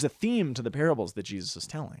 I mean, there's a theme to the parables that Jesus is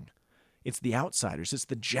telling. It's the outsiders. It's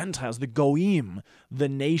the Gentiles, the goyim, the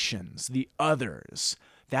nations, the others.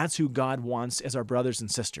 That's who God wants as our brothers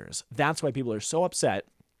and sisters. That's why people are so upset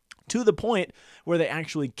to the point where they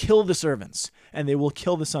actually kill the servants, and they will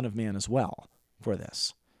kill the Son of Man as well for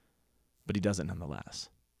this. But he does it nonetheless.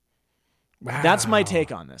 Wow. That's my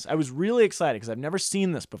take on this. I was really excited because I've never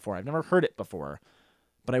seen this before. I've never heard it before.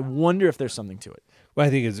 But I wonder if there's something to it. Well,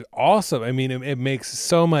 I think it's awesome. I mean, it makes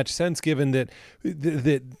so much sense given that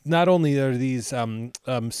not only are these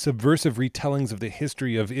subversive retellings of the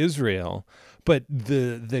history of Israel, but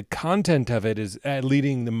the content of it is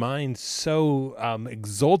leading the mind so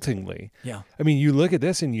exultingly. Yeah. I mean, you look at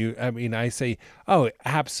this and I say, oh,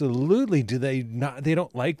 absolutely. Do they not? They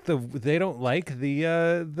don't like the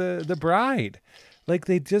bride. Like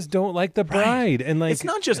they just don't like the bride, and like it's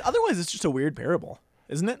not just. Otherwise, it's just a weird parable,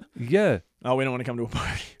 isn't it? Yeah. Oh, we don't want to come to a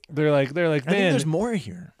party. They're like, man, I think there's more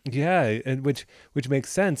here. Yeah, and which makes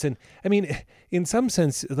sense. And I mean, in some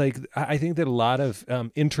sense, like I think that a lot of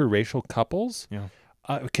interracial couples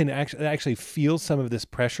can actually feel some of this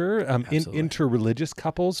pressure. Interreligious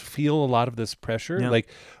couples feel a lot of this pressure, like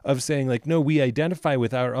of saying, like, no, we identify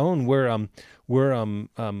with our own. We're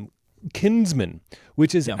kinsmen,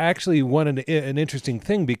 which is actually an interesting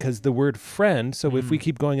thing because the word friend, so if we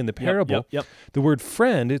keep going in the parable, the word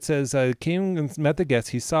friend, it says, king met the guests,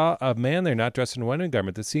 he saw a man there not dressed in a wedding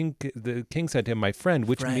garment. The king said to him, my friend,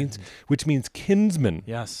 which means kinsman.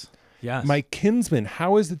 Yes. My kinsman,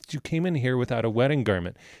 how is it that you came in here without a wedding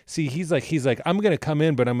garment? See, he's like, I'm going to come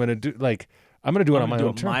in, but I'm going to do it on my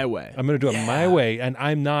own terms. My way. I'm going to do it my way, and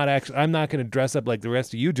I'm not going to dress up like the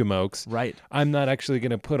rest of you jamokes. Right. I'm not actually going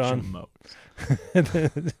to put on. Who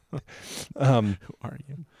are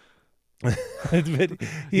you?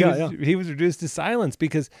 He was reduced to silence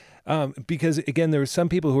because again, there were some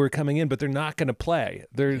people who were coming in, but they're not going to play.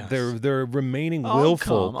 They're remaining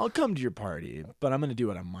willful. I'll come to your party, but I'm going to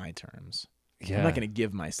do it on my terms. Yeah. I'm not going to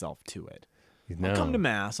give myself to it. No. I'll come to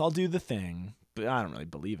Mass. I'll do the thing. But I don't really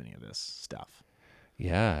believe any of this stuff.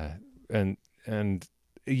 Yeah, and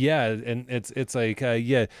it's like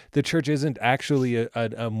the church isn't actually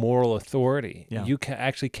a moral authority. Yeah. You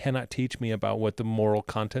actually cannot teach me about what the moral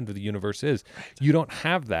content of the universe is. Right. You don't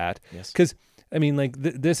have that because I mean, like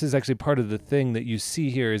this is actually part of the thing that you see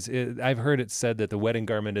here. I've heard it said that the wedding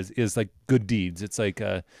garment is like good deeds. It's like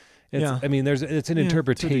I mean, it's an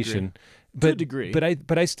interpretation. To a degree.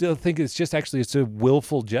 But I still think it's a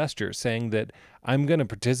willful gesture saying that I'm going to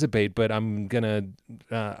participate, but I'm going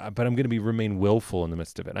to remain willful in the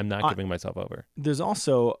midst of it. I'm not giving myself over. There's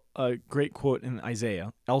also a great quote in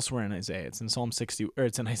Isaiah, elsewhere in Isaiah. It's in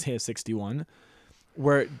it's in Isaiah 61,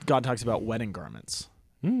 where God talks about wedding garments.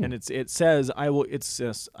 And it says, it's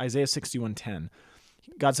Isaiah 61:10.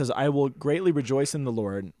 God says, I will greatly rejoice in the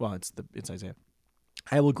Lord. Well, it's Isaiah.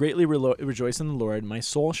 I will greatly rejoice in the Lord. My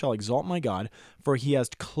soul shall exalt my God, for he has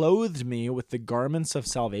clothed me with the garments of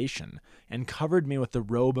salvation and covered me with the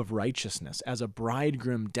robe of righteousness, as a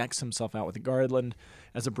bridegroom decks himself out with a garland,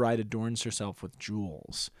 as a bride adorns herself with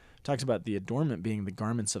jewels. It talks about the adornment being the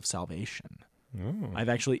garments of salvation. I've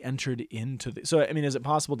actually entered into so, I mean, is it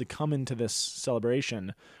possible to come into this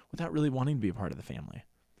celebration without really wanting to be a part of the family?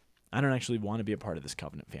 I don't actually want to be a part of this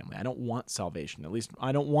covenant family. I don't want salvation. At least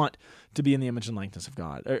I don't want to be in the image and likeness of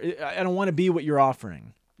God. I don't want to be what you're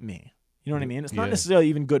offering me. You know what I mean? It's not necessarily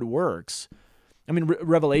even good works. I mean,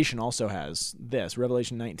 Revelation also has this.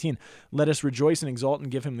 Revelation 19. Let us rejoice and exult and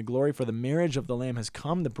give him the glory, for the marriage of the Lamb has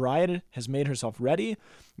come. The bride has made herself ready. It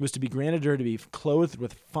was to be granted her to be clothed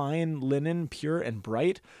with fine linen, pure and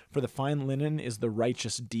bright, for the fine linen is the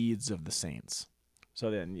righteous deeds of the saints. So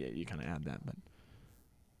then you kind of add that, but...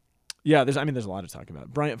 Yeah, there's a lot to talk about.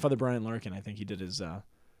 Father Brian Larkin, I think he did his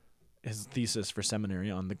thesis for seminary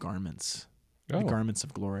on the garments The Oh. Garments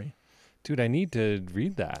of Glory. Dude, I need to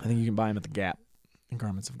read that. I think you can buy them at the Gap. The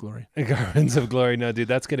Garments of Glory. Garments of Glory. No, dude,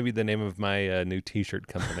 that's going to be the name of my new T-shirt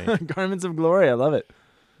company. Garments of Glory. I love it.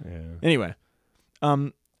 Yeah. Anyway,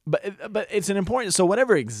 but it's an important. So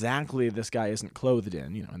whatever exactly this guy isn't clothed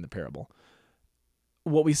in, in the parable,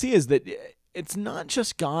 what we see is that it's not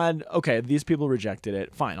just God. Okay, these people rejected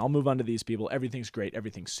it. Fine, I'll move on to these people. Everything's great.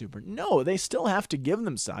 Everything's super. No, they still have to give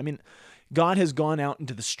themselves. I mean, God has gone out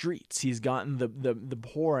into the streets. He's gotten the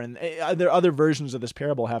poor, and there are other versions of this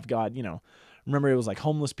parable have God. Remember, it was like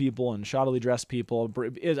homeless people and shoddily dressed people.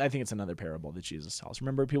 I think it's another parable that Jesus tells.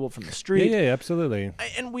 Remember, people from the street. Yeah, absolutely.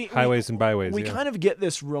 And Highways and byways. We yeah. kind of get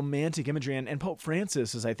this romantic imagery, and Pope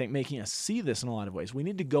Francis is, I think, making us see this in a lot of ways. We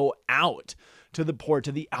need to go out to the poor,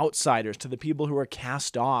 to the outsiders, to the people who are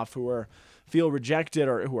cast off, who feel rejected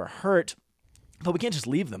or who are hurt. But we can't just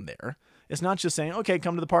leave them there. It's not just saying, okay,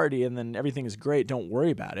 come to the party and then everything is great. Don't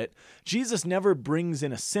worry about it. Jesus never brings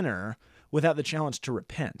in a sinner without the challenge to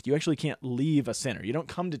repent. You actually can't leave a sinner. You don't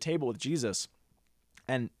come to table with Jesus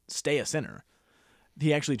and stay a sinner.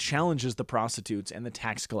 He actually challenges the prostitutes and the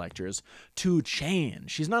tax collectors to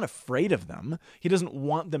change. He's not afraid of them. He doesn't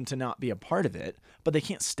want them to not be a part of it, but they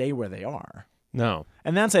can't stay where they are. No.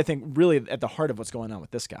 And that's, I think, really at the heart of what's going on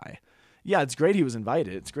with this guy. Yeah, it's great he was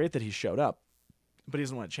invited. It's great that he showed up, but he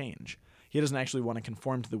doesn't want to change. He doesn't actually want to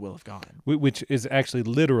conform to the will of God. Which is actually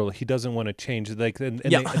literal. He doesn't want to change. Like, and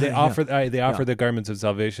Yeah. they offer Yeah. the garments of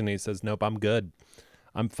salvation. And he says, "Nope, I'm good.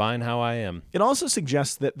 I'm fine how I am." It also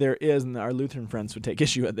suggests that there is, and our Lutheran friends would take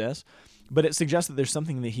issue with this, but it suggests that there's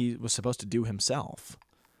something that he was supposed to do himself.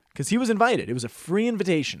 Because he was invited. It was a free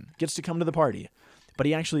invitation. Gets to come to the party. But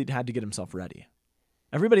he actually had to get himself ready.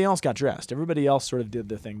 Everybody else got dressed. Everybody else sort of did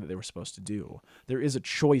the thing that they were supposed to do. There is a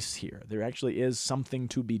choice here. There actually is something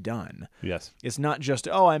to be done. Yes. It's not just,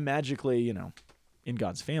 I'm magically, in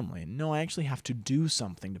God's family. No, I actually have to do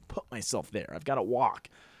something to put myself there. I've got to walk.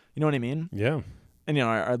 You know what I mean? Yeah. And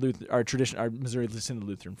our tradition, our Missouri Synod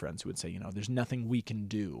Lutheran friends who would say, there's nothing we can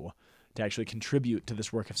do to actually contribute to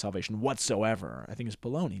this work of salvation whatsoever, I think is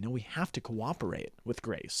baloney. No, we have to cooperate with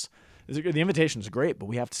grace. The invitation is great, but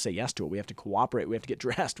we have to say yes to it. We have to cooperate. We have to get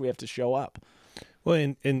dressed. We have to show up.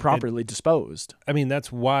 Well, and properly disposed. I mean,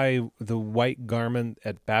 that's why the white garment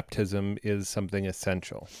at baptism is something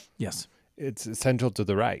essential. Yes. It's essential to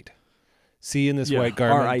the rite. See in this white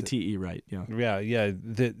garment, R-I-T-E, right? Yeah. Yeah.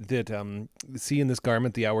 That see in this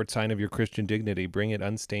garment the outward sign of your Christian dignity. Bring it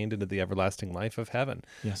unstained into the everlasting life of heaven.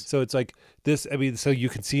 Yes. So it's like this. I mean, so you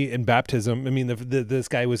can see in baptism. I mean, this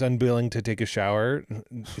guy was unwilling to take a shower,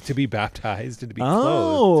 to be baptized, and to be clothed.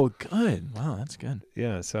 Oh, good. Wow, that's good.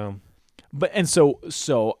 Yeah. So. Take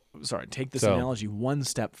this analogy one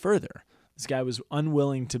step further. This guy was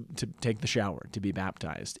unwilling to take the shower, to be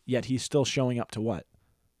baptized, yet he's still showing up to what?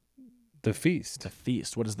 The feast. The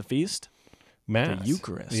feast. What is the feast? Mass. The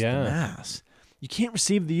Eucharist. Yeah. The Mass. You can't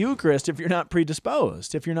receive the Eucharist if you're not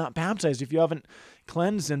predisposed, if you're not baptized, if you haven't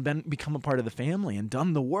cleansed and become a part of the family and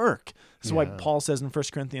done the work. That's why Paul says in 1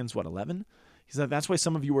 Corinthians, 11? He said that's why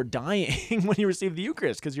some of you are dying when you receive the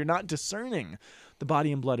Eucharist, because you're not discerning the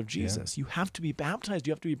body and blood of Jesus. Yeah. You have to be baptized.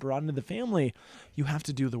 You have to be brought into the family. You have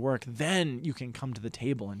to do the work. Then you can come to the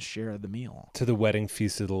table and share the meal. To the wedding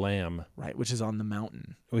feast of the Lamb. Right, which is on the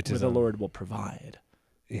mountain, where the Lord will provide.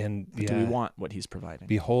 And do we want what he's providing?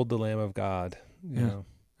 Behold the Lamb of God. Yeah.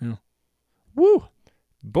 Woo!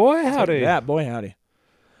 Boy, howdy. Yeah, boy, howdy.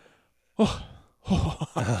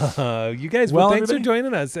 You guys, well thanks for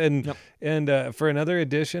joining us, and for another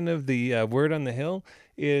edition of the Word on the Hill.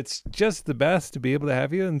 It's just the best to be able to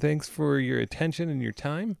have you, and thanks for your attention and your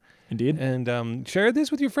time. Indeed. And share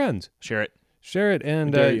this with your friends. Share it,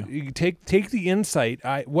 and you take the insight.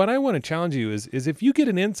 What I want to challenge you is if you get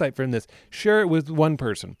an insight from this, share it with one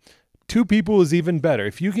person. 2 people is even better.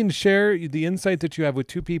 If you can share the insight that you have with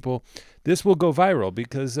 2 people, this will go viral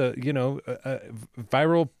because,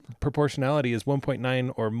 viral proportionality is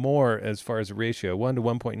 1.9 or more as far as a ratio. 1 to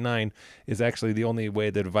 1.9 is actually the only way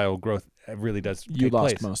that viral growth really does take place. You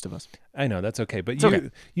lost most of us. I know, that's okay. But okay.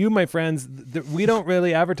 You, my friends, we don't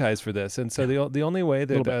really advertise for this. And so the only way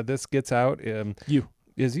that this gets out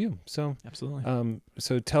is you. So absolutely.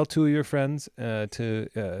 So tell 2 of your friends to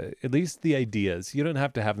at least the ideas. You don't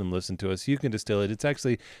have to have them listen to us. You can distill it. It's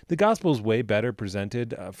actually the gospel is way better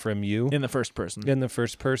presented from you in the first person.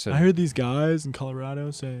 I heard these guys in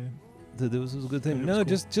Colorado say that this was a good thing. No,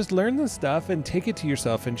 cool. just learn the stuff and take it to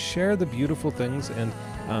yourself and share the beautiful things, and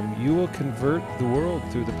you will convert the world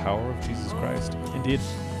through the power of Jesus Christ. Indeed.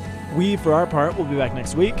 We, for our part, will be back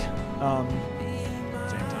next week.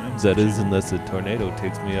 That is, unless a tornado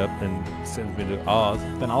takes me up and sends me to Oz.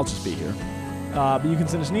 Then I'll just be here. But you can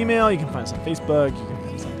send us an email. You can find us on Facebook. You can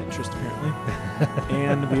find us on Pinterest, apparently.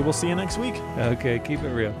 And we will see you next week. Okay, keep it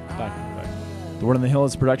real. Bye. The Word on the Hill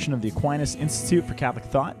is a production of the Aquinas Institute for Catholic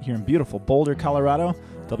Thought here in beautiful Boulder, Colorado.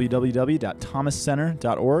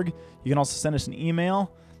 www.thomascenter.org. You can also send us an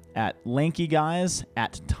email at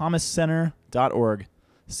lankyguys@thomascenter.org.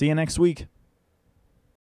 See you next week.